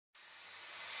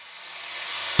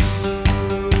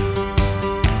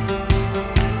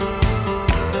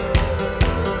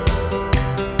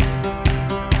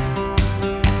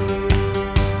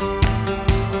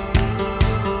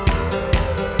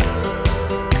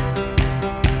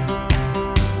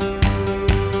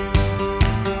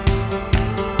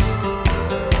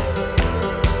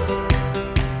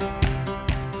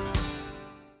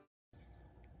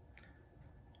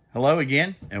Hello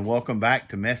again, and welcome back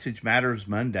to Message Matters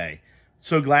Monday.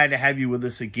 So glad to have you with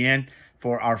us again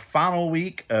for our final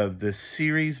week of this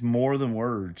series, More Than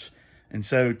Words. And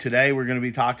so today we're going to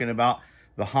be talking about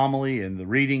the homily and the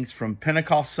readings from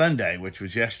Pentecost Sunday, which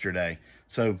was yesterday.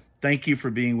 So thank you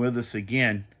for being with us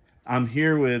again. I'm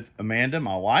here with Amanda,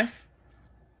 my wife.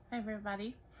 Hi,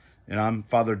 everybody. And I'm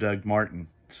Father Doug Martin.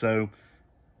 So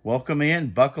welcome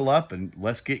in, buckle up, and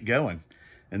let's get going.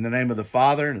 In the name of the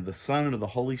Father, and of the Son, and of the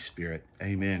Holy Spirit.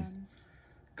 Amen.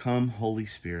 Come, Holy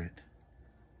Spirit.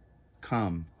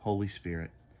 Come, Holy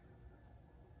Spirit.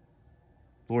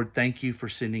 Lord, thank you for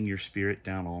sending your Spirit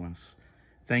down on us.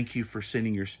 Thank you for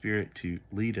sending your Spirit to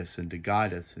lead us and to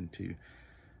guide us and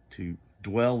to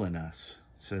dwell in us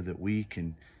so that we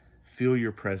can feel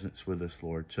your presence with us,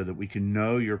 Lord, so that we can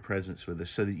know your presence with us,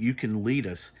 so that you can lead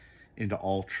us into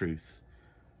all truth.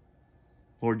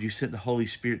 Lord, you sent the Holy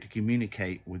Spirit to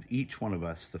communicate with each one of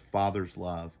us the Father's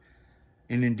love.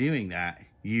 And in doing that,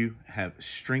 you have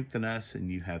strengthened us and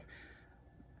you have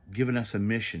given us a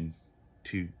mission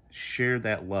to share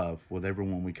that love with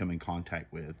everyone we come in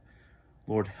contact with.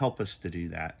 Lord, help us to do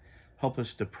that. Help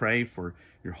us to pray for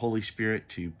your Holy Spirit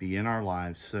to be in our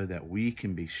lives so that we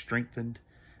can be strengthened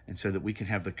and so that we can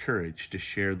have the courage to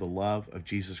share the love of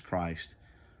Jesus Christ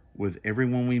with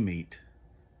everyone we meet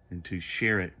and to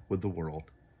share it with the world.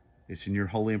 It's in your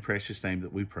holy and precious name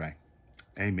that we pray.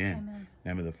 Amen. In the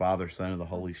name of the Father, Son, and the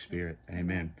Holy Spirit.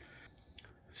 Amen.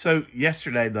 So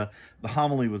yesterday, the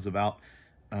homily was about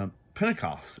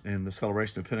Pentecost and the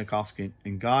celebration of Pentecost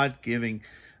and God giving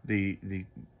the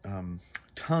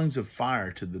tongues of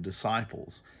fire to the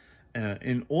disciples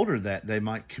in order that they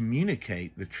might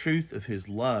communicate the truth of his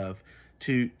love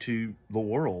to the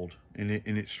world. And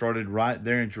it started right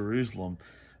there in Jerusalem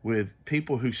with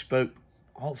people who spoke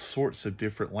all sorts of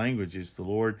different languages. The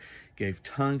Lord gave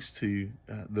tongues to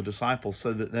the disciples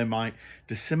so that they might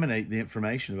disseminate the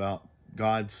information about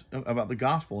the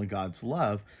gospel and God's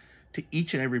love to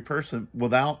each and every person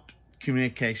without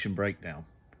communication breakdown,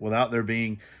 without there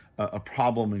being a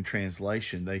problem in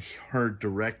translation. They heard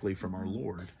directly from our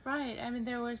Lord. Right. I mean,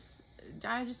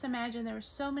 I just imagine there were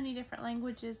so many different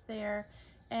languages there,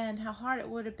 and how hard it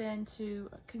would have been to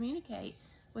communicate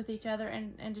with each other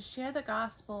and to share the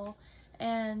gospel,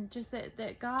 and just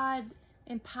that God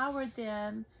empowered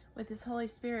them with his Holy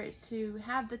Spirit to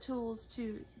have the tools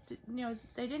to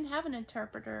they didn't have an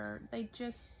interpreter. They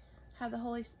just had the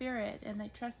Holy Spirit, and they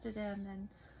trusted him and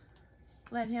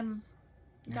let him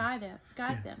guide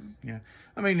them. Yeah.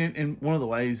 I mean, in one of the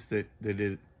ways that it,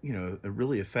 it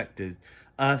really affected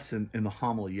us in the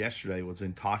homily yesterday was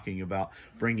in talking about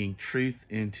bringing truth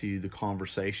into the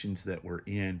conversations that we're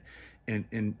in,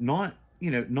 and not,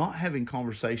 not having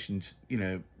conversations,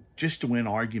 just to win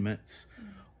arguments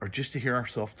or just to hear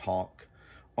ourselves talk,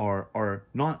 or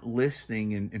not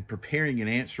listening and preparing an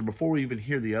answer before we even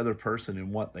hear the other person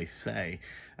and what they say.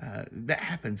 That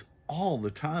happens all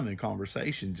the time in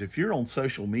conversations. If you're on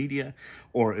social media,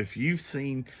 or if you've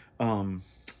seen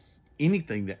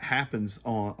anything that happens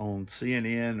on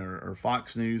CNN or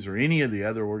Fox News or any of the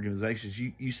other organizations,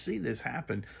 you see this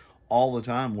happen all the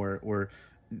time where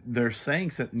they're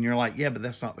saying something and you're like, yeah, but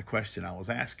that's not the question I was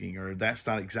asking, or that's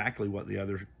not exactly what the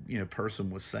other person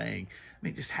was saying. I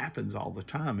mean, it just happens all the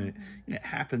time, and it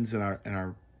happens in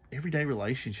our everyday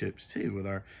relationships too, with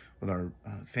our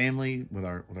family, with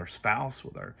our spouse,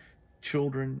 with our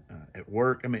children, at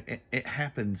work. I mean, it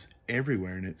happens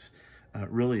everywhere, and it's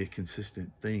really a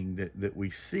consistent thing that we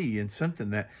see, and something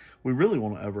that we really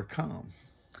want to overcome.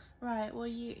 Right. Well,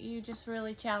 you just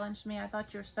really challenged me. I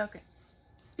thought you were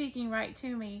speaking right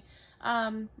to me.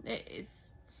 It's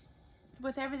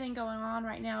with everything going on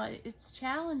right now, it's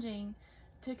challenging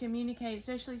to communicate,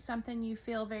 especially something you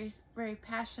feel very, very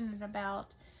passionate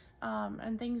about,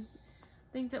 and things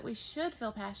that we should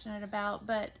feel passionate about,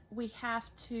 but we have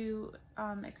to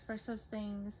express those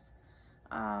things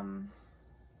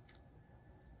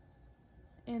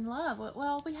in love.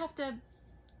 Well, we have to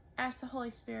ask the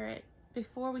Holy Spirit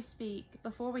before we speak,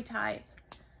 before we type,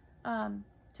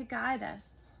 to guide us.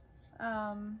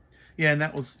 Yeah, and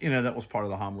that was part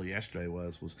of the homily yesterday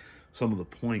was some of the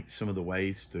points, some of the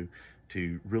ways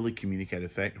to really communicate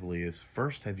effectively is,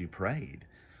 first, have you prayed?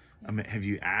 I mean, have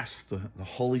you asked the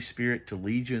Holy Spirit to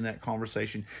lead you in that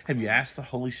conversation? Have you asked the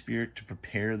Holy Spirit to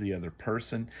prepare the other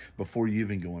person before you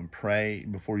even go and pray,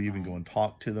 before you even go and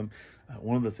talk to them?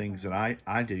 One of the things that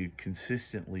I do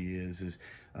consistently is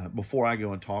before I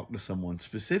go and talk to someone,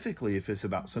 specifically if it's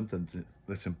about something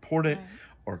that's important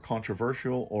or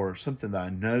controversial or something that I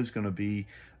know is going to be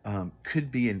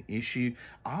could be an issue,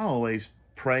 I always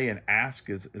pray and ask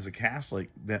as a Catholic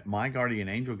that my guardian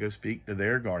angel go speak to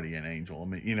their guardian angel. I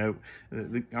mean,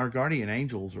 our guardian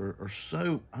angels are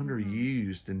so Mm-hmm.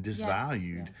 underused and Yes,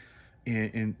 disvalued,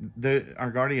 yes. and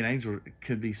our guardian angel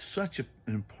could be such an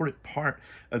important part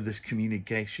of this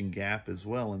communication gap as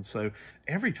well. And so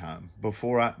every time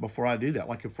before I do that,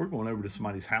 like if we're going over to Mm-hmm.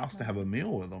 somebody's house to have a Right.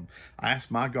 meal with them, I ask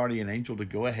my guardian angel to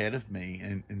go ahead of me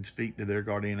and speak to their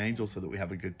guardian Yeah. angel so that we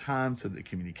have a good time, so that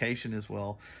communication is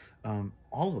well.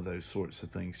 All of those sorts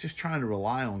of things, just trying to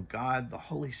rely on God, the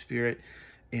Holy Spirit,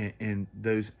 and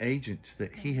those agents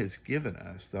that Yeah. He has given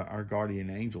us, our guardian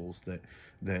angels that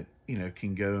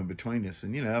can go in between us.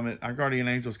 And I mean, our guardian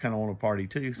angels kind of want to party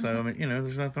too, so I Mm-hmm. mean,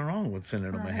 there's nothing wrong with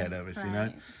sending them ahead Right. of us.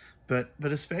 Right.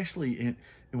 But especially in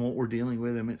what we're dealing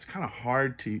with them, it's kind of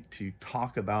hard to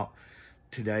talk about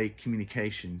today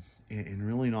communication, and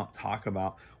really not talk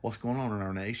about what's going on in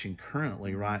our nation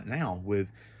currently Mm-hmm. right now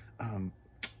with um,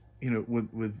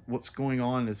 with what's going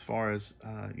on as far as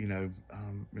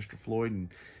Mr. Floyd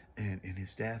and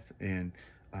his death, and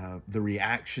the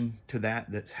reaction to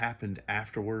that's happened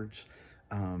afterwards,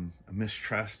 a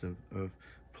mistrust of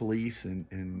police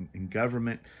and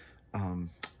government,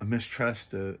 a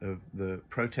mistrust of the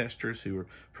protesters who are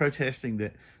protesting,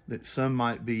 that some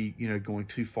might be going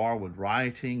too far with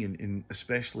rioting, and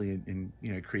especially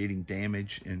in creating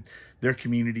damage in their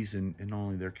communities, and not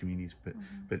only their communities Mm-hmm.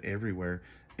 but everywhere.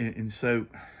 And so,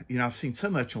 I've seen so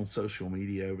much on social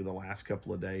media over the last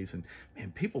couple of days, and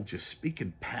man, people just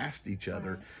speaking past each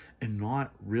other Right. and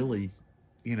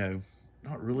you know,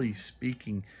 not really Yeah.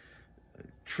 speaking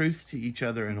truth to each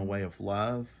other in a way Mm-hmm. of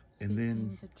love, and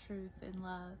then Speaking the truth in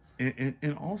love. and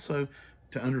Yeah. also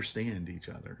to understand each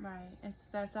other. Right.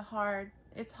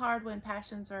 It's hard when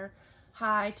passions are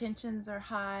high, tensions are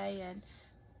high,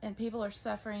 and people are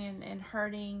suffering and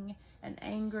hurting and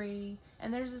angry,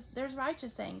 and there's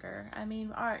righteous anger. I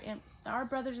mean, our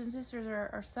brothers and sisters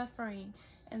are suffering,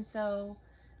 and so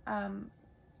um,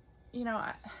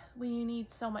 we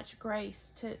need so much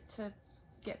grace to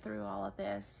get through all of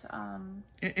this. And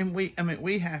I mean,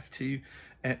 we have to,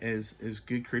 as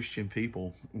good Christian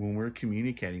people, when we're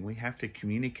communicating, we have to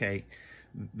communicate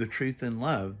the truth in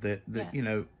love, that Yes.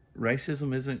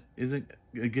 racism isn't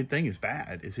a good thing. It's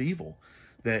bad. It's evil.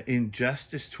 That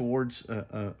injustice towards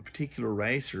a particular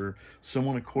race or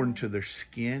someone according Right. to their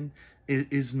skin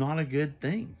is not a good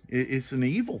thing. It's an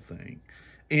evil thing,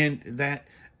 and that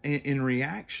in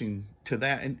reaction to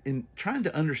that, and trying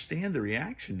to understand the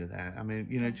reaction to that. I mean,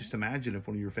 Right. just imagine if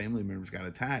one of your family members got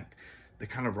attacked, the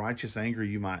kind of righteous anger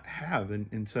you might have.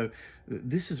 And so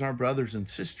this is our brothers and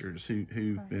sisters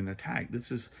who've Right. been attacked.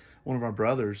 This is one of our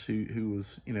brothers who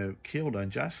was killed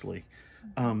unjustly.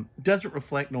 Mm-hmm. Doesn't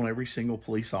reflect on every single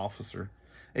police officer.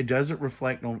 It doesn't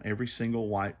reflect on every single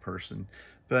white person,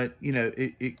 but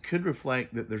it could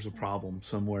reflect that there's a Yeah. problem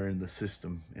somewhere in the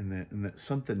system, and that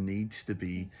something needs to We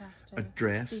be have to speak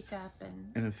addressed up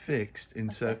and and fixed.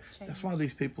 And so affect that's why change.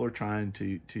 these people are trying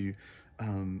to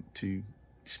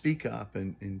speak up,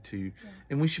 Yeah.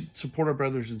 and we should support our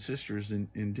brothers and sisters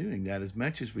in doing that as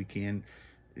much as we can,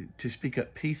 to speak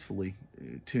up peacefully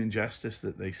to injustice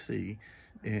that they see,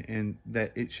 Right. and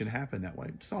that it should happen that way.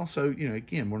 It's also,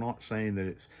 again, we're not saying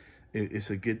that it's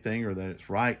a good thing or that it's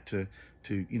right to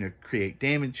create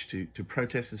damage, to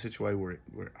protest in such a way where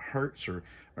it hurts or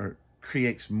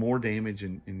creates more damage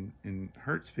and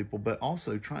hurts people, but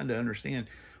also trying to understand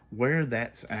where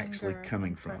that's actually Anger coming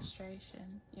and from.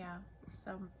 frustration. Yeah.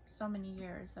 So many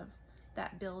years of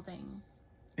that building.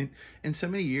 and and so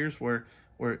many years where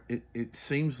it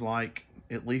seems like,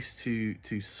 at least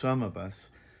to some of us,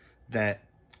 that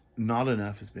not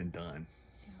enough has been done.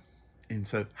 Yeah. And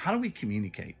so, how do we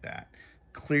communicate that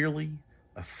clearly,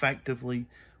 effectively,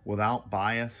 without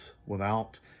bias,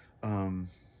 without um,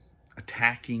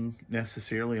 attacking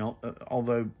necessarily?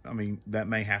 Although, I mean, that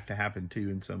may have to happen too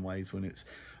in some ways. When it's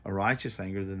a righteous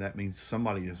anger, then that means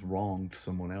somebody has wronged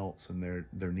someone else, and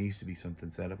there needs to be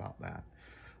something said about that.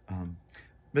 Um,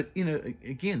 but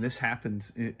again, this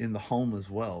happens in the home as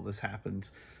well. This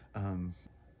happens. Um,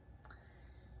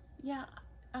 Yeah.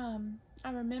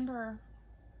 I remember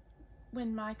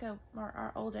when Micah,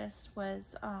 our oldest, was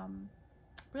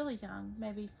really young,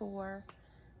 maybe 3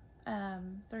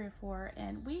 or 4,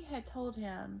 and we had told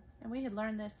him, and we had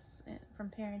learned this from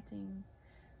parenting,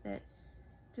 that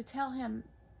to tell him,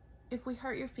 if we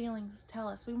hurt your feelings, tell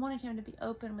us. We wanted him to be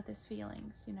open with his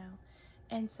feelings.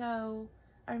 And so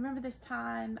I remember this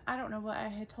time, I don't know what, I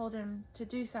had told him to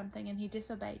do something and he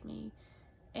disobeyed me.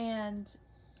 And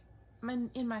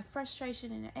in my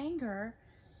frustration and anger,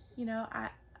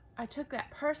 I took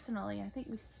that personally. I think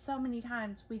so many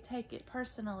times we take it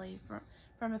personally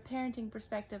from a parenting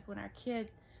perspective, when our kid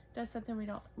does something we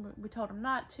told them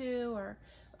not to, or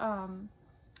and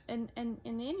in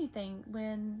anything,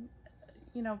 when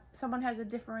someone has a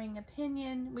differing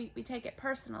opinion, we take it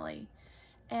personally.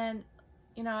 And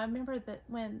I remember that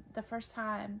when the first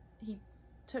time he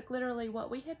took literally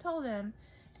what we had told him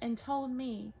and told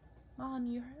me,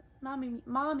 mommy,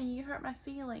 you hurt my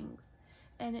feelings.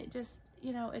 And it just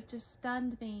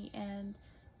stunned me and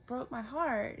broke my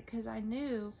heart, because I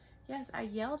knew, yes, I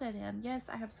yelled at him. Yes,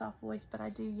 I have a soft voice, but I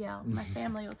do yell. My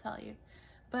family will tell you,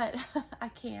 but I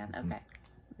can. Okay,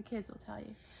 the kids will tell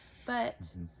you, but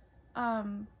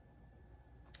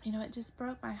it just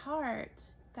broke my heart.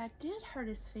 That did hurt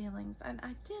his feelings, and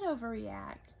I did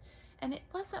overreact, and it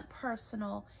wasn't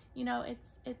personal. It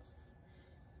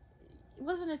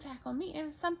wasn't an attack on me. It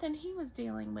was something he was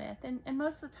dealing with, and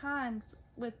most of the times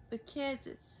with the kids,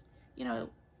 it's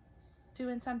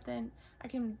doing something. I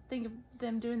can think of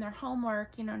them doing their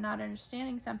homework, not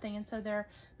understanding something, and so they're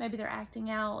acting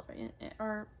out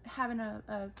or having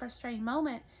a frustrating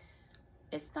moment.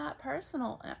 It's not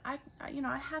personal. I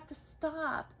have to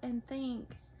stop and think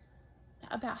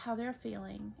about how they're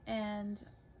feeling, and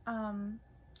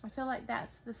I feel like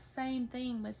that's the same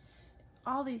thing with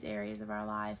all these areas of our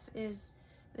life, is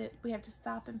that we have to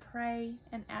stop and pray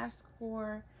and ask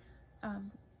for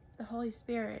the Holy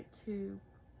Spirit to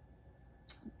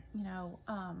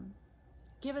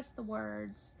give us the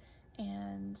words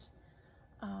and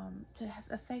to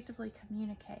effectively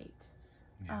communicate,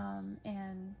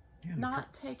 and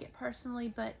not take it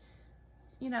personally, but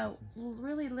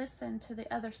really listen to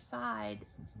the other side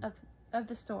of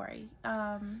the story.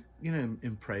 And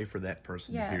pray for that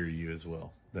person Yes. to hear you as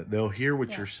well. That they'll hear what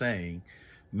Yes. you're saying,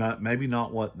 maybe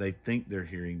not what they think they're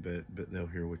hearing, but they'll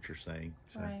hear what you're saying.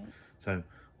 Right.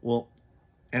 Well,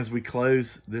 as we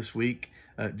close this week,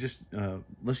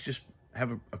 let's just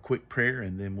have a quick prayer,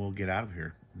 and then we'll get out of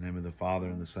here. In the name of the Father,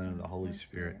 and the Son, and the Holy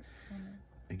Spirit. Amen.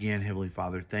 Again, Heavenly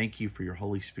Father, thank you for your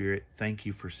Holy Spirit. Thank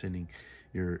you for sending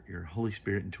your Holy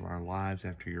Spirit into our lives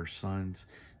after your Son's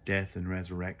death and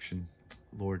resurrection.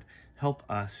 Lord, help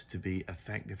us to be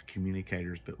effective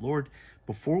communicators. But Lord,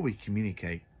 before we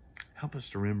communicate, help us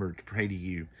to remember to pray to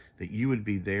you, that you would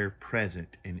be there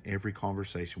present in every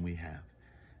conversation we have.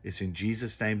 It's in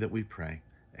Jesus' name that we pray.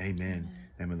 Amen. Amen. In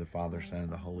the name of the Father, Son, and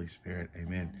the Holy Spirit.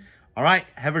 Amen. Amen. All right.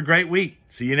 Have a great week.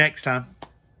 See you next time.